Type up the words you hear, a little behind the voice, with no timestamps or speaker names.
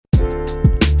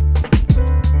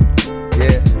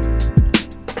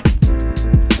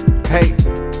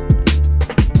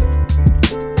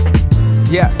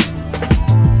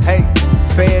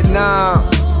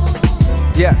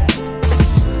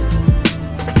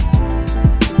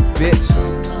bitch.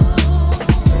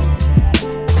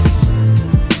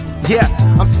 Yeah,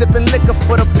 I'm sipping liquor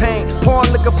for the pain,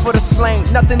 pouring liquor for the slain.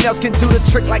 Nothing else can do the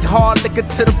trick like hard liquor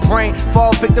to the brain.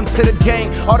 Fall victim to the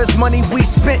game. All this money we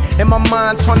spent in my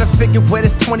mind trying to figure where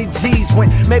this 20 G's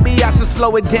went. Maybe I should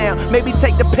slow it down, maybe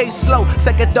take the pace slow.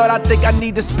 Second thought, I think I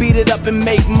need to speed it up and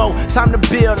make more. Time to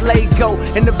build, lay go,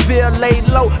 in the Ville laid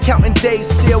low. Counting days,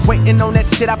 still waiting on that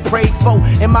shit I prayed for.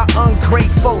 Am I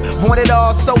ungrateful? Want it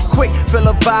all so quick, feel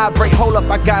a vibrate. Hold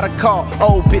up, I got a call.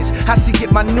 Old bitch, how she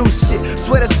get my new shit?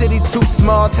 Swear the city too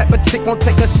small. Type of chick won't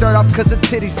take her shirt off cause her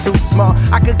titties too small.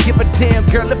 I could give a damn,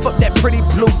 girl, lift up that pretty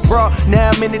blue bra. Now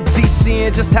I'm in the deep sea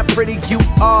and just how pretty you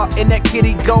are. And that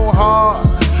kitty go hard.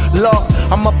 Lord,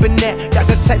 I'm up in that. Got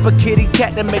the type of kitty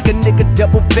cat that make a nigga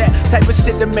double back. Type of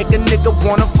shit that make a nigga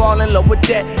wanna fall in love with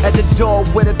that. At the door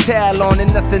with a towel on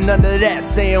and nothing under that,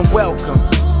 saying welcome.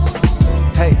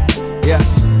 Hey, yeah.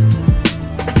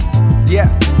 Yeah,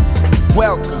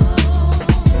 welcome.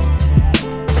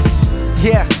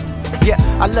 Yeah. Yeah,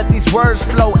 I let these words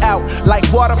flow out like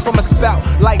water from a spout,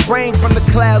 like rain from the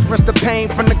clouds, rinse the pain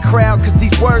from the crowd. Cause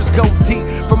these words go deep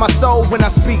from my soul when I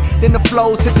speak. Then the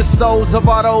flows hit the souls of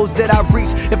all those that I reach.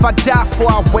 If I die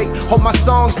before I wake, hope my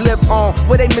songs live on.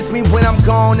 Will they miss me when I'm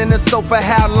gone? And if so, for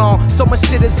how long? So much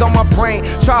shit is on my brain,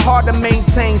 try hard to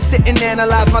maintain. Sit and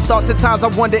analyze my thoughts, at times I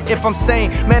wonder if I'm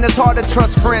sane. Man, it's hard to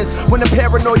trust friends when the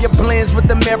paranoia blends with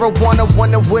the marijuana.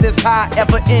 Wonder would this high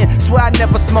ever end? Swear I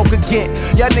never smoke again.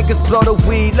 Y'all niggas blow the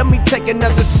weed, let me take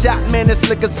another shot. Man, this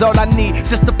liquor's all I need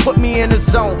just to put me in the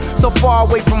zone. So far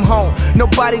away from home,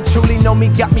 nobody truly know me,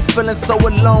 got me feeling so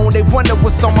alone. They wonder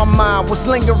what's on my mind, what's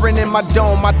lingering in my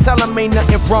dome. I tell them ain't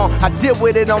nothing wrong, I deal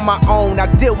with it on my own. I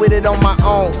deal with it on my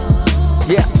own.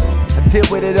 Yeah, I deal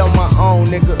with it on my own,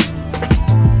 nigga.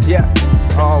 Yeah,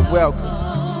 oh, welcome.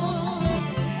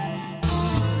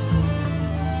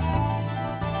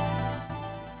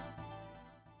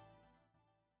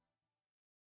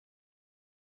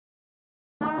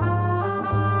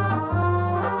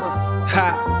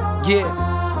 Ha, yeah.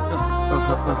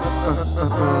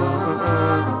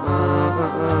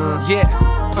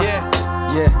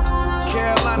 Yeah.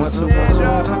 Carolina, stand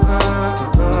up.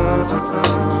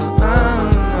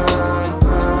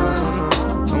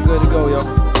 I'm good to go, yo.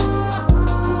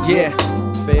 Yeah.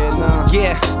 Fair enough.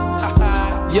 Yeah.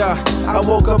 Yeah, I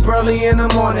woke up early in the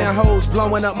morning, hoes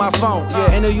blowing up my phone.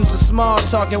 Yeah, ain't no use of small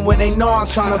talking when they know I'm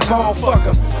trying to bone. Fuck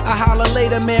them. I holler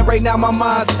later, man, right now my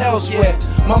mind's elsewhere.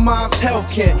 My mom's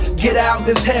healthcare, get out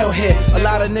this hell here. A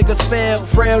lot of niggas fail,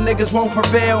 frail niggas won't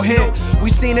prevail here. We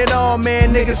seen it all,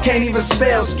 man, niggas can't even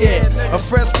spell scared. A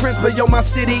fresh prince, but yo, my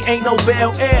city ain't no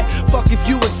Bel Air. Fuck if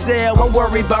you excel, I'm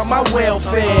worried about my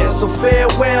welfare. So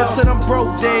farewell to them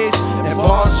broke days, and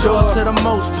bonjour to the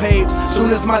most paid. Soon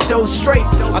as my dough straight,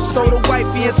 I throw the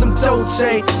wifey in some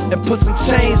Dolce and put some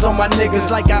chains on my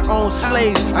niggas like I own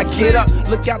slaves. I get up,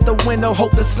 look out the window,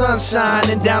 hope the sun's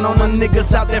shining down on them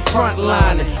niggas out there front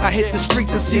line. I hit the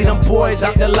streets and see them boys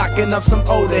out there locking up some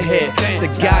older head. So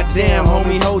goddamn,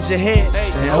 homie, hold your head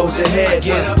and hold your head. I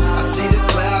get up, I see the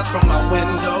clouds from my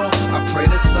window. I pray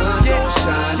the sun gon'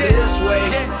 shine this way.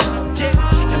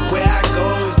 And where I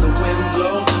go is the wind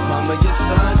blow. Mama, your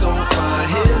son gon' find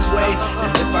his way.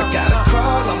 And if I gotta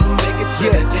crawl, I'ma make it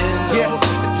to the end, though.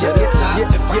 And to the top,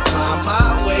 if I climb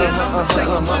my way,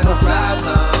 tell them I'ma rise,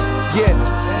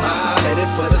 I'm headed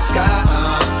for the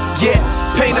sky, yeah,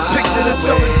 paint a picture to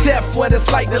show the deaf what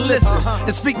it's like to listen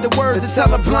and speak the words to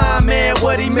tell a blind man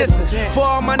what he missing. For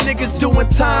all my niggas doing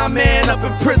time, man, up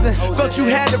in prison. Felt you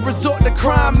had to resort to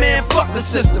crime, man, fuck the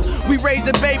system. We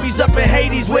raising babies up in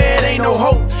Hades where it ain't no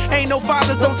hope. Ain't no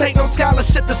fathers, don't take no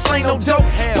scholarship to sling no dope.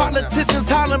 Politicians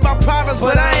hollering about problems,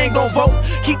 but I ain't gon' vote.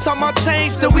 Keep talking about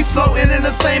change, still we floating in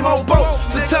the same old boat.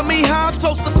 So tell me how I'm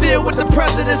supposed to feel with the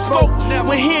president spoke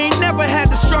when he ain't never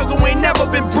had to struggle, ain't never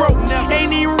been broke,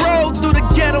 ain't even rolled through the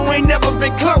ghetto, ain't never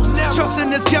been close. Trusting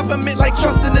this government like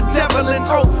trusting the devil and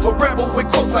oath. A rebel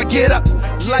with quotes, I get up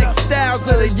like styles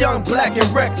of the young, black and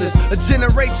reckless. A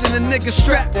generation of niggas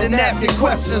strapped and asking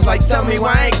questions like, tell me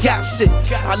why I ain't got shit.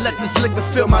 I let this liquor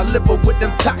fill my liver with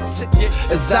them toxics.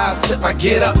 As I sip, I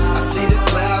get up, I see the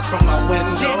clouds from my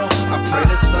window. I pray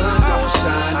the sun gon'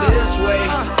 shine this way.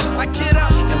 I get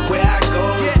up, and where I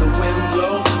go is the wind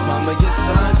blow. Mama, your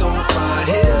son gon' find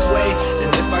his way.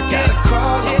 And if I gotta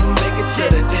crawl, I'ma make it to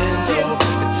the end, though.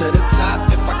 And to the top,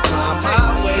 if I climb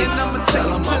my way, tell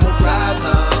them I'ma rise,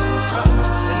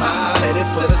 I'm headed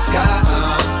for the sky,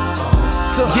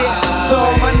 To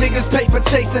all my niggas paper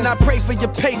chasing, I pray for your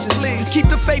patience. Just keep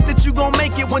the faith that you gon'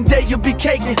 make it, one day you'll be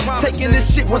caking. Taking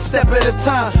this shit one step at a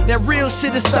time. That real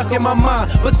shit is stuck in my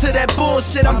mind, but to that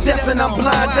bullshit I'm deaf and I'm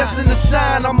blind. Destined to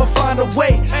shine, I'ma find a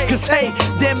way. Cause hey,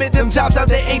 damn it, them jobs out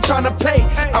there ain't tryna pay.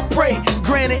 I pray,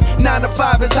 granted, 9 to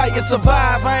 5 is how you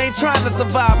survive. I ain't trying to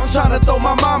survive, I'm trying to throw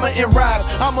my mama in rise.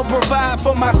 I'ma provide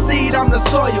for my seed, I'm the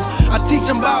soil. I teach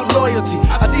them about loyalty,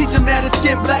 I teach them that it's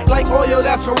skin black like oil,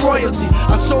 that's for royalty.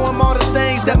 I show them all the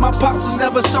things that my pops was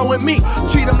never showing me.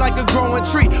 Treat them like a growing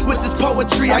tree, with this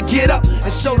poetry I get up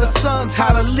and show the sons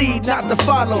how to lead, not to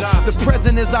follow. The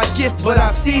present is our gift, but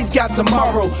our seeds got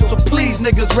tomorrow. So please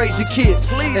niggas raise your kids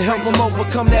and help them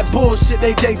overcome that bullshit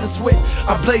they days is with.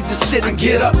 I blaze the shit and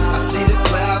get up. I see the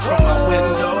clouds from my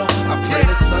window, I pray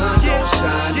the sun gon'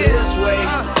 shine this way.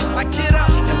 I get up,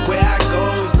 and where I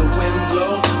go is the wind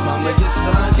blow. Mama, your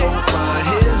son gon' find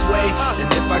his way. And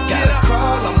if I gotta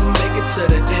crawl, I'ma make it to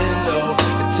the end, though.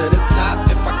 And to the top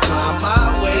if I climb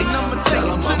my way. Tell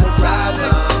them I'ma rise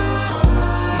up,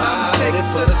 my headed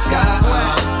for the sky,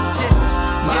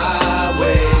 my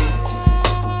way.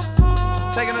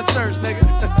 Taking a church, nigga.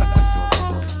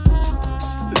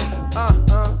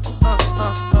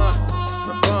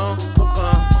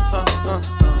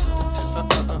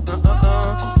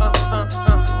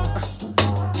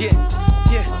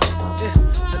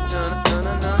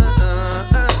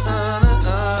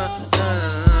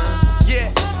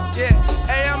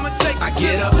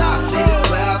 Get up, I see the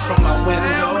clouds from my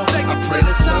window, I pray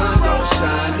the sun gon'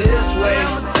 shine this way.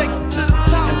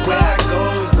 And where I go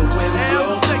is the wind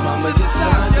blow. Mama, your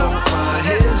son gon' find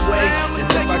his way. And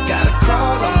if I gotta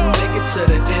crawl, I'ma make it to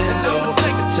the end, though.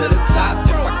 And to the top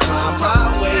if I climb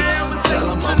my way. Tell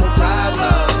them I'ma rise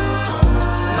up,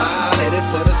 my headed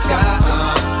for the sky,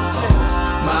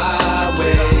 my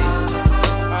way.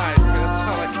 Alright, that's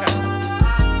all I got.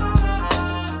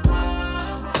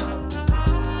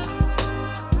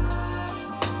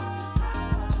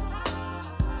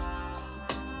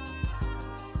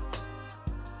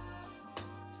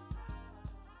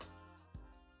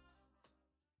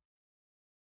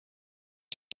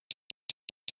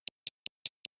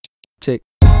 Tick.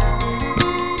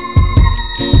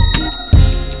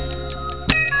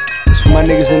 It's for my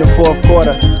niggas in the fourth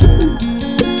quarter.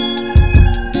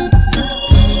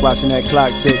 Just watching that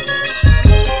clock tick.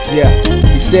 Yeah,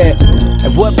 he said,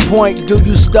 at what point do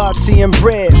you start seeing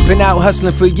bread? Been out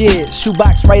hustling for years,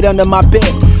 shoebox right under my bed.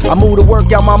 I moved to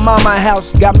work out my mama's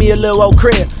house, got me a little old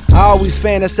crib. I always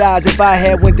fantasize if I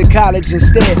had went to college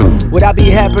instead. Would I be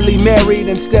happily married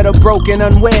instead of broke and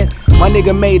unwed? My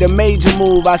nigga made a major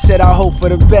move, I said I hope for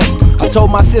the best. I told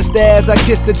my sister as I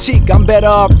kissed her cheek, I'm better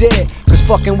off dead. Cause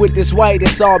fucking with this white,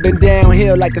 it's all been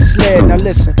downhill like a sled. Now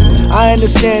listen, I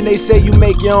understand they say you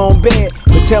make your own bed,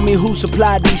 but tell me who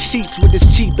supplied these sheets with this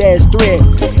cheap ass thread.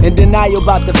 In denial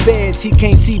about the feds, he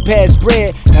can't see past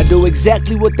bread. Now do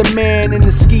exactly what the man in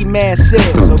the ski mask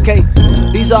says, okay?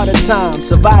 These are the times,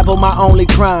 survival my only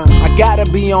crime. I gotta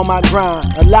be on my grind,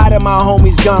 a lot of my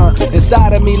homies gone.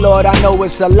 Inside of me, Lord, I know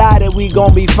it's a lie that we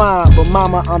gon' be fine. But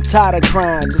mama, I'm tired of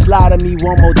crying, just lie to me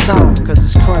one more time, cause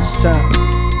it's crunch time.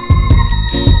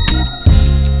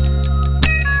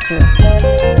 Yeah.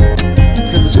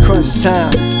 Cause it's crunch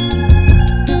time.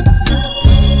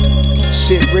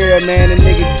 Shit real, man, the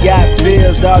nigga got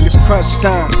bills, dog, it's crunch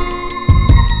time.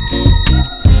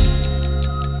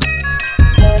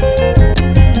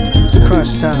 It's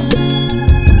crunch time.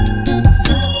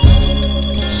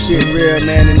 Shit real,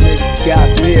 man, the nigga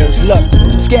got bills. Look,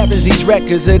 scavenge these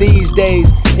records of these days,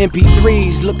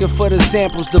 MP3s, looking for the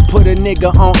samples to put a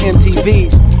nigga on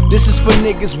MTVs. This is for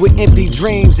niggas with empty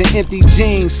dreams and empty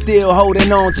jeans, still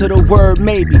holding on to the word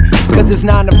maybe. Cause this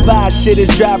 9 to 5 shit is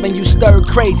driving you stir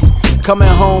crazy. Coming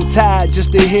home tired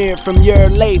just to hear from your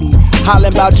lady,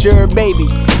 hollering about your baby.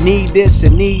 Need this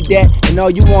and need that, and all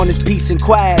you want is peace and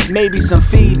quiet. Maybe some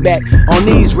feedback on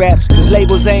these raps, cause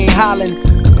labels ain't hollering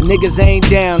and niggas ain't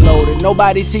downloaded.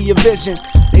 Nobody see your vision,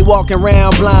 they walking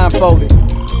around blindfolded.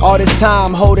 All this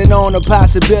time holding on to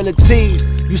possibilities.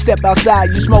 You step outside,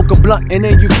 you smoke a blunt, and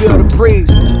then you feel the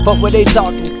breeze. Fuck what they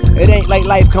talking, it ain't like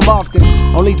life come often.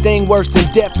 Only thing worse than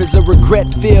death is a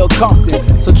regret-filled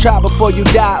coffin. So try before you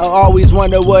die or always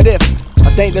wonder what if.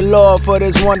 I thank the Lord for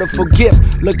this wonderful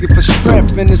gift. Looking for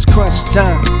strength in this crunch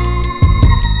time.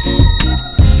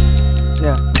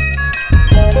 Yeah.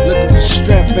 Looking for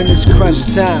strength in this crunch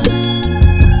time.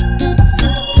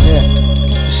 Yeah.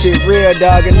 Shit real,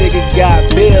 dog, a nigga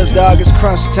got bills, dog, it's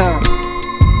crunch time.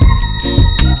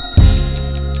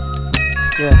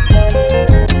 Yeah.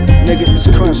 Nigga, it's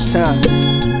crunch time.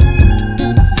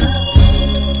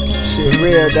 Shit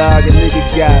real, dog, a nigga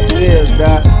got bills,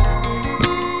 dog.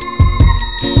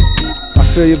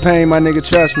 feel your pain, my nigga,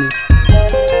 trust me.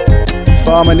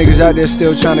 For all my niggas out there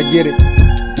still trying to get it.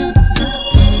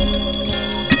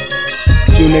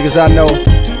 Few niggas I know,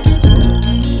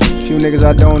 few niggas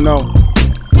I don't know.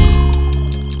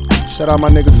 Shout out my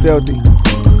nigga Filthy,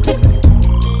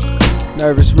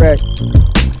 Nervous Wreck.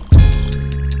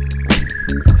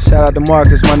 Shout out to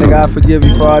Marcus, my nigga, I forgive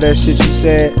you for all that shit you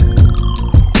said.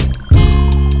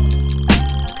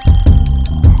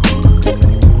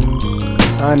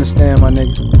 I understand, my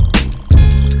nigga.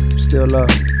 Still love.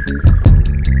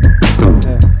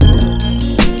 Yeah.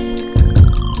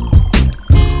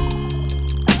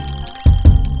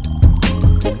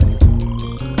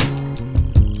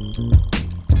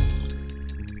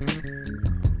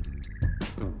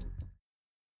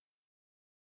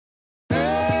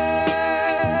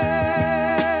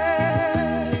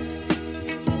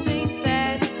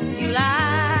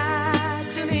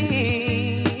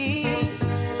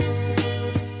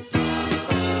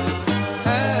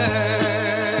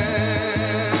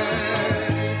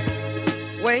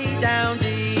 Way down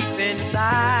deep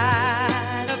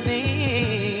inside of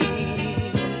me,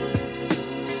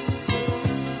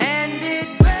 and it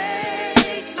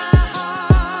breaks my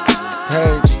heart.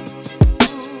 Hey.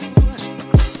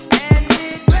 And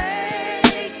it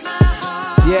breaks my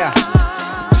heart. Yeah.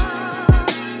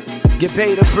 Get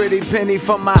paid a pretty penny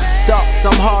for my thoughts.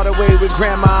 I'm hard away with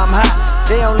grandma, I'm hot.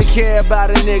 They only care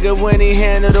about a nigga when he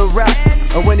handle the rap,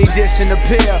 or when he dishing the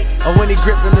pill, or when he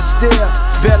gripping the steel.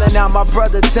 Bailing out my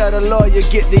brother, tell the lawyer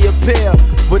get the appeal.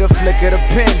 With a flick of the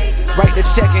pen, write the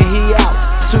check and he out.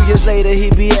 2 years later he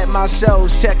be at my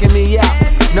shows checking me out.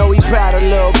 Know he proud of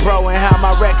little bro and how my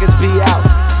records be out.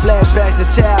 Flashbacks to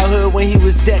childhood when he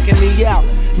was decking me out.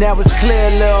 Now it's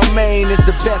clear Lil Maine is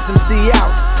the best MC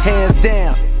out. Hands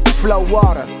down, flow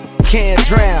water, can't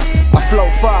drown. I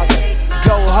flow farther,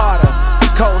 go harder,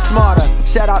 cold smarter.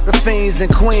 Shout out to fiends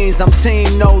and queens, I'm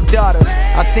team no daughters.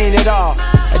 I seen it all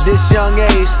at this young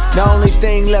age. The only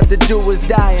thing left to do is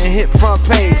die and hit front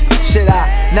page. Should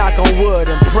I knock on wood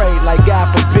and pray like God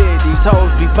forbid these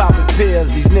hoes be popping pills,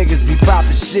 these niggas be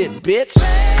popping shit, bitch?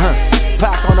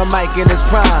 Pac on the mic in his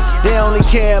prime. They only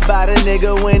care about a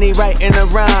nigga when he writing a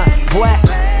rhyme. What?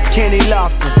 Kenny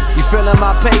Lofton, you feeling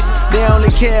my pace? They only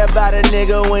care about a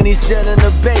nigga when he's still in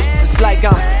the base. It's like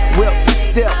I'm whipped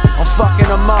still, I'm fucking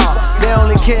them all. They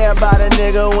only care about a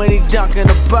nigga when he dunking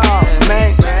the ball,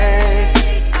 man.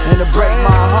 And to break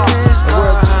my heart, the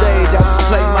world's a stage, I just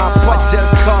play my part.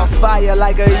 Just caught fire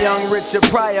like a young Richard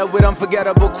Pryor with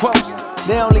unforgettable quotes.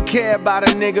 They only care about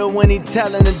a nigga when he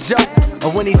telling a joke,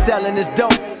 or when he selling his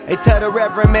dope. They tell the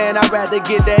reverend man I'd rather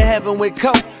get to heaven with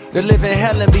coke than live in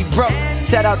hell and be broke.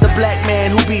 Shout out the black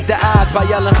man who beat the odds by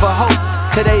yelling for hope.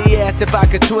 Today he asked if I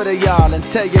could Twitter y'all and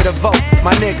tell you to vote.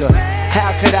 My nigga,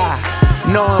 how could I,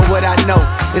 knowing what I know?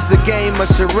 It's a game of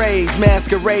charades,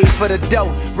 masquerade for the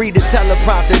dough. Read the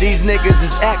teleprompter, these niggas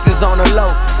is actors on the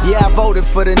low. Yeah, I voted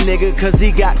for the nigga cause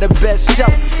he got the best show.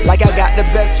 Like I got the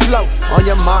best flow. On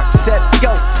your mark, set,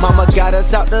 go. Mama got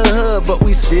us out the hood, but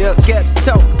we still get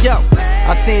told. Yo,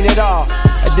 I seen it all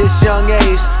at this young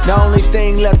age. The only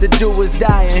thing left to do is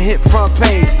die and hit front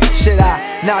page. Should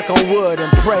I knock on wood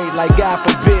and pray like God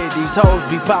forbid these hoes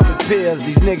be popping pills,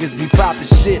 these niggas be popping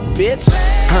shit, bitch?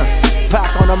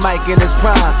 Pac on the mic in his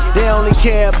prime. They only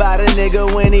care about a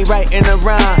nigga when he writing a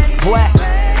rhyme. What?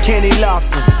 Kenny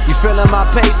Lofton, you feeling my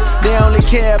pace? They only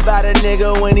care about a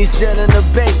nigga when he's still in the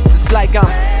base. It's like I'm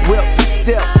whipped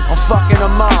still, I'm fucking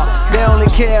them all. They only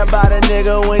care about a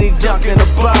nigga when he dunking the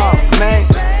ball, man.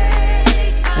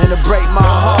 And to break my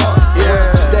heart,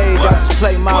 yeah. Stage, I just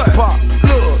play my part.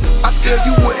 Look, I said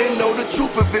you wouldn't know the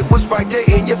truth if it was right there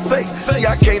in your face. See,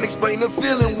 I can't explain the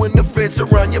feeling when the feds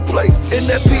around your place. In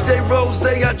that PJ Rose,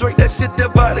 I drink that shit there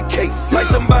by the case. Like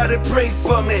somebody prayed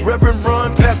for me, Reverend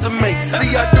Run past the mace.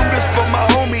 See, I do this for my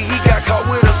homie, he got caught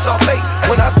with a soft 8.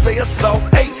 When I say a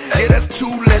soft 8, yeah, that's 2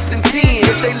 less than 10.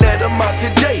 If they let him out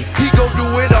today, he gon' do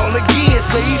it all again.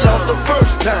 Say he lost the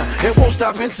first time and won't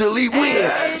stop until he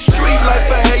wins. Street life,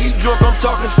 I had you drunk, I'm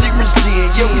talking serious gin.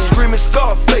 Yeah, we screaming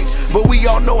Scarface, but we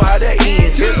all know how that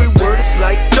ends. Every word is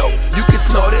like dope, you can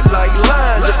snort it like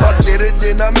lines. If I said it,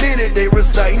 then I meant it, they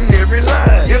reciting every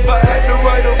line. If I had to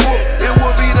write a book, it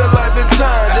would be the life and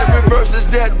times. Every verse is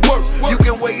that work, you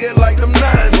can weigh it like them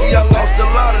nines. See, I lost a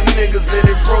lot of niggas and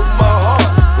it broke my heart.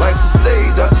 Life's a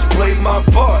stage, I just play my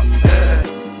part.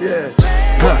 Yeah.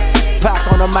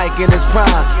 Pac on the mic in his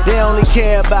prime. They only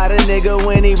care about a nigga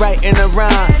when he writing a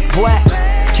rhyme. What?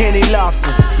 Kenny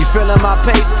Lofton, you feeling my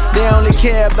pace? They only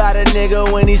care about a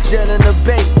nigga when he's still in the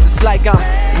base. It's like I'm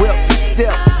whipped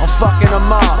still, I'm fucking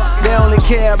them all. They only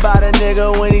care about a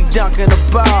nigga when he dunking the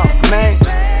ball, man.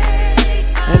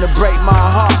 and to break my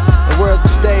heart. The world's a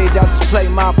stage, I just play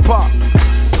my part.